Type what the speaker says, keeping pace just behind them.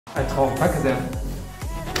Ein Traum, danke sehr.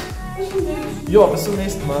 Ja, bis zum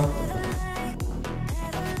nächsten Mal.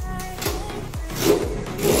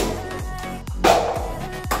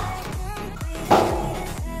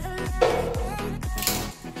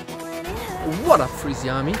 What up, Freezy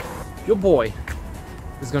Army? Your boy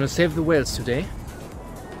is gonna save the whales today.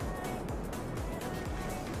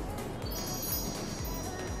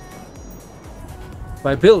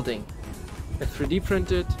 By building a 3D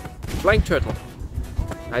printed flying turtle.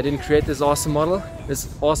 I didn't create this awesome model. This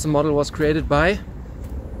awesome model was created by...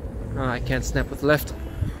 Oh, I can't snap with left.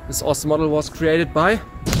 This awesome model was created by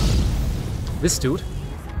this dude.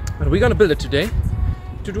 But we're gonna build it today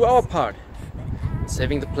to do our part.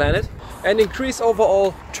 Saving the planet and increase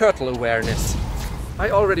overall turtle awareness.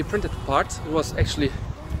 I already printed the parts. It was actually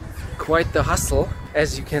quite the hustle,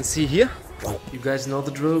 as you can see here. You guys know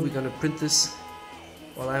the drill. We're gonna print this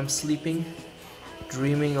while I'm sleeping,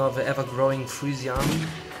 dreaming of an ever-growing Freezy Army.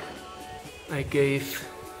 I gave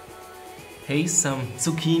Hayes some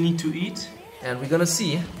zucchini to eat, and we're gonna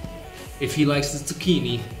see if he likes the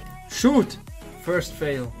zucchini. Shoot! First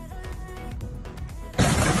fail.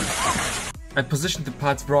 I positioned the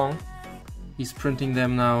parts wrong. He's printing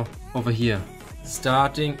them now over here.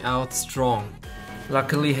 Starting out strong.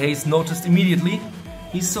 Luckily Hayes noticed immediately.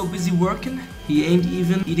 He's so busy working, he ain't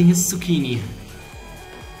even eating his zucchini.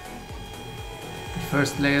 The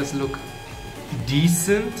first layers look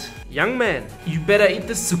decent. Young man, you better eat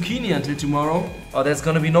this zucchini until tomorrow, or there's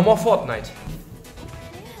gonna be no more Fortnite.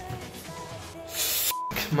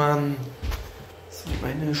 Fuck, Mann. So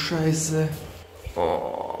eine Scheiße.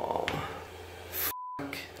 Oh.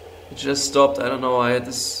 Fuck. It just stopped. I don't know, I had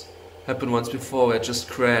this happen once before where it just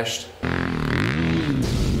crashed.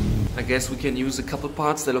 I guess we can use a couple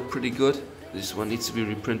parts, they look pretty good. This one needs to be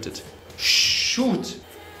reprinted. Shoot!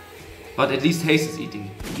 But at least Hayes is eating.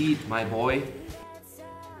 Eat, my boy.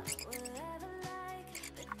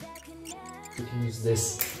 We can use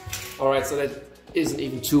this. Alright, so that isn't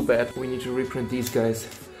even too bad. We need to reprint these guys.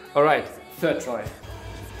 Alright, third try.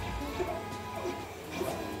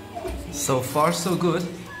 So far so good.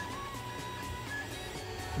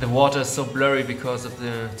 The water is so blurry because of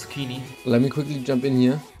the zucchini. Let me quickly jump in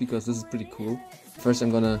here, because this is pretty cool. First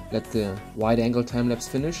I'm gonna let the wide angle time-lapse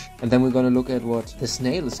finish, and then we're gonna look at what the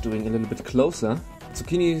snail is doing a little bit closer.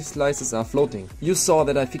 Zucchini slices are floating. You saw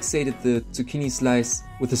that I fixated the zucchini slice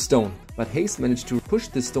with a stone, but Hayes managed to push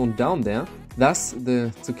the stone down there, thus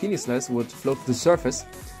the zucchini slice would float to the surface.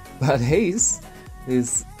 But Hayes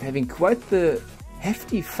is having quite the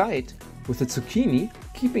hefty fight with the zucchini,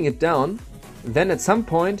 keeping it down. Then at some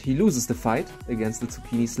point he loses the fight against the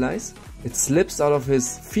zucchini slice. It slips out of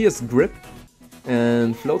his fierce grip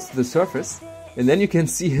and floats to the surface, and then you can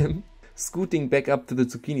see him scooting back up to the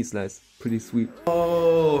zucchini slice. Pretty sweet.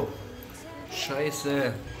 Oh,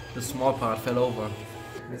 scheiße. The small part fell over.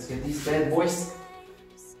 Let's get these bad boys.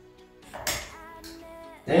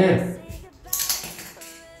 Damn.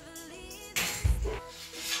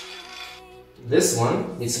 This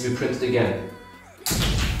one needs to be printed again.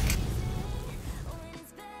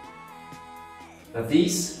 But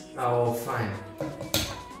these are all fine.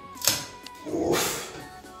 Oof.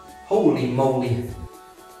 Holy moly.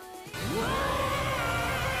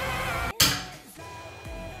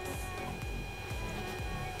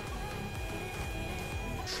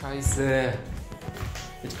 Scheiße.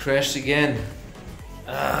 It crashed again.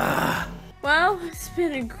 Ah. Well, it's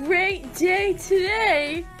been a great day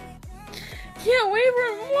today. Can't wait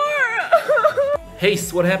for more.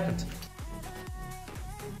 Hayes, what happened?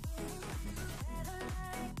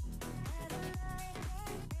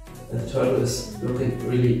 The turtle is looking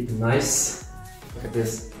really nice. Look at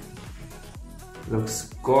this.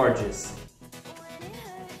 Looks gorgeous.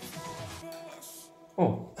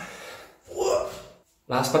 Oh.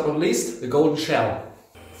 Last but not least, the golden shell.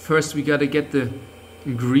 First we gotta get the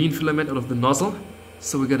green filament out of the nozzle,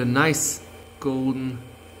 so we get a nice golden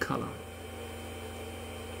color.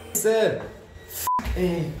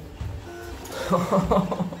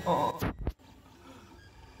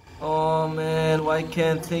 Oh man, why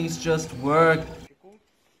can't things just work?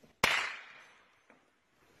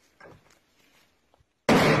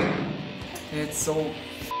 It's so...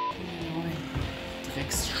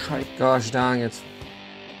 Drecksscheiße. Gosh dang it.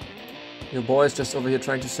 Your boy's just over here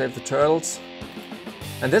trying to save the turtles.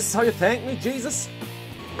 And this is how you thank me, Jesus?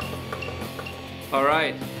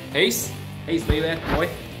 Alright. Hayes? Hayes, baby, boy.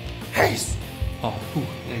 Hayes! Oh,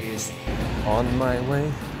 there he is. On my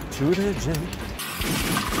way to the gym.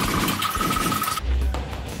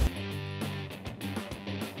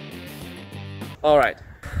 Alright,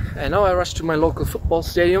 and now I rush to my local football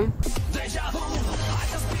stadium.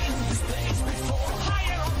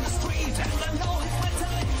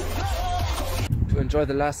 enjoy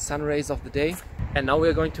the last sun rays of the day. And now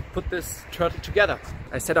we're going to put this turtle together.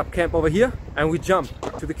 I set up camp over here and we jump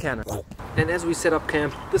to the cannon. And as we set up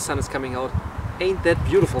camp, the sun is coming out. Ain't that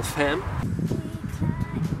beautiful, fam?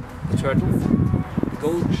 The turtle,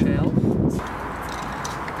 gold shell.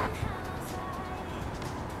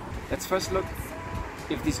 Let's first look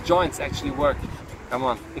if these joints actually work. Come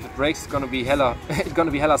on, if it breaks, it's gonna be hella,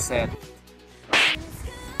 sad.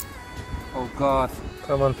 Oh God,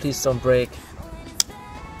 come on, please don't break.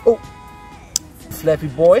 Oh, flappy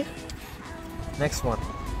boy. Next one,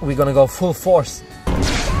 we're gonna go full force.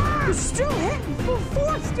 You're still hitting full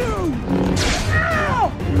force, dude!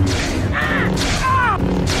 Ow! Ah! Ah!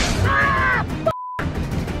 Ah!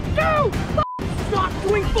 Dude! Stop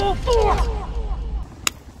doing full force!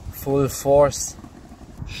 Full force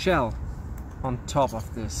shell on top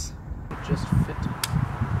of this. It just fit.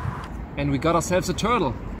 And we got ourselves a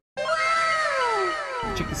turtle.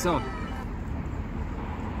 Check this out.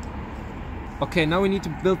 Okay, now we need to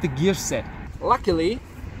build the gear set. Luckily,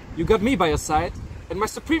 you got me by your side and my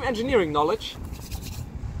supreme engineering knowledge.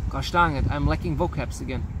 Gosh dang it, I'm lacking vocabs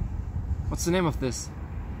again. What's the name of this?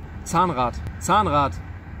 Zahnrad. Zahnrad.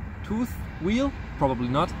 Tooth? Wheel? Probably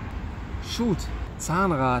not. Shoot.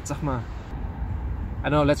 Zahnrad, sag mal. I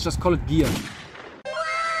don't know, let's just call it gear.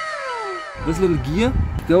 This little gear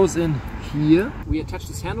goes in here. We attach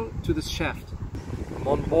this handle to this shaft. Come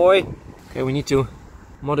on, boy. Okay, we need to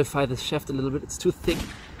modify this shaft a little bit. It's too thick.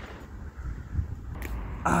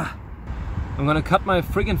 Ah. I'm gonna cut my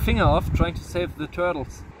friggin' finger off trying to save the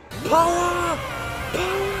turtles. Power!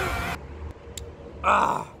 Power!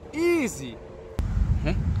 Ah, easy.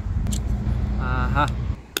 Huh? Aha.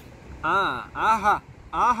 Ah, aha,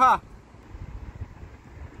 aha.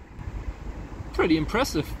 Pretty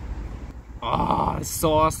impressive. Oh, this is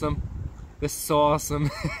so awesome. This is so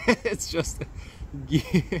awesome. It's just,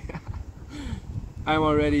 I'm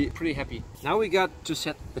already pretty happy. Now we got to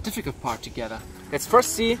set the difficult part together. Let's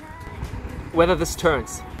first see whether this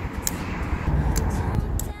turns.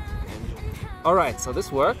 Alright, so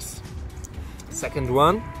this works. Second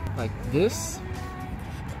one, like this.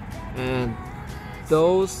 And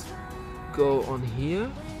those go on here.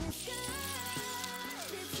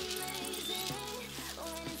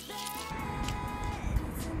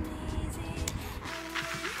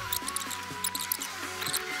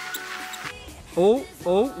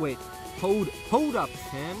 Oh, wait. Hold up,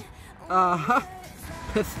 fam.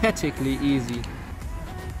 Pathetically easy.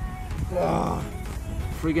 Oh,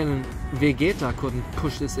 friggin' Vegeta couldn't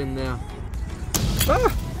push this in there.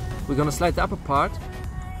 Ah, we're gonna slide the upper part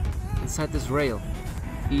inside this rail.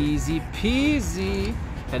 Easy peasy.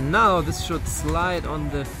 And now this should slide on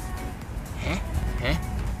the...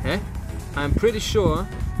 I'm pretty sure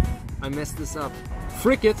I messed this up.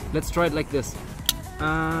 Frick it, let's try it like this.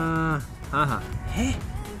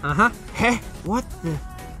 What the?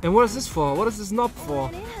 And what is this for? What is this knob for?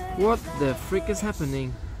 What the frick is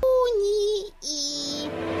happening?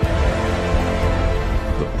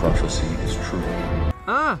 The prophecy is true.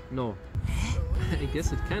 Ah, no. I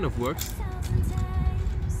guess it kind of works.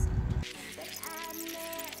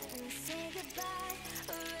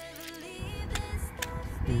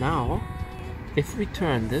 Now, if we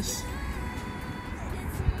turn this,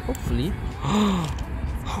 hopefully...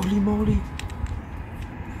 Holy moly!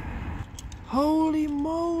 Holy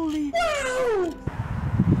moly! It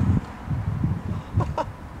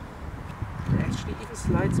actually even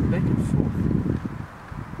slides back and forth.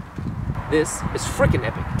 This is freaking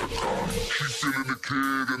epic. She's feeling the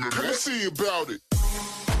kid and the... Let's see about it.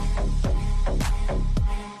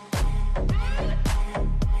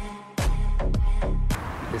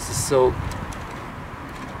 This is so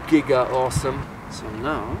giga awesome. So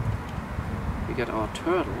now we got our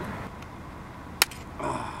turtle.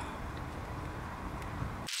 Oh.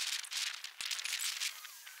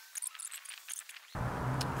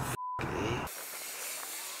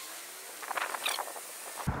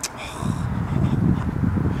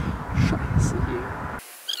 Scheiße hier.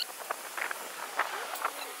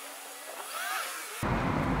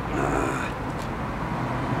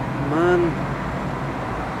 Mann.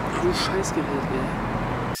 Du Scheißgerät, ey.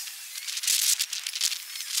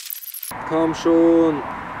 Komm schon.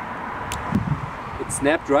 It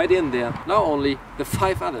snapped right in there. Now only the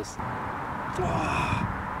 5 others. Oh.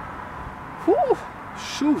 Whew.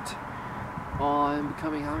 Shoot. Oh, I'm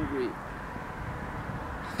becoming hungry.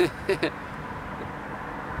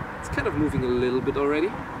 It's kind of moving a little bit already.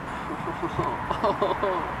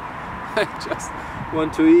 I just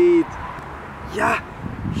want to eat. Yeah.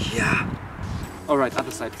 Yeah. Alright,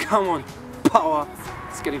 other side. Come on. Power.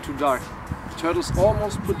 It's getting too dark. The turtle's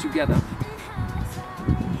almost put together.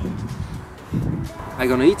 I'm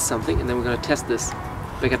gonna eat something and then we're gonna test this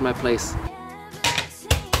back at my place.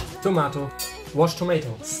 Tomato. Wash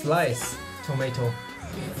tomato. Slice tomato.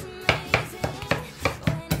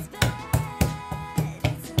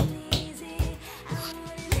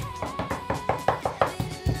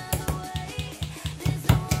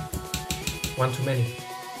 One too many.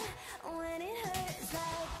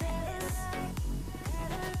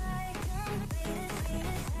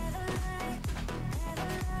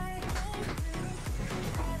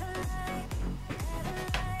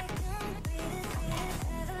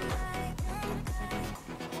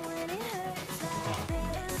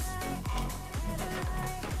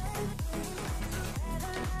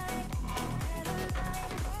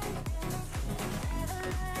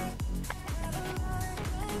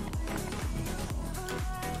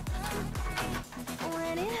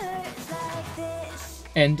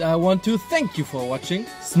 And I want to thank you for watching.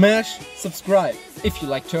 Smash subscribe if you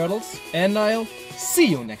like turtles, and I'll see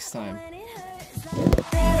you next time.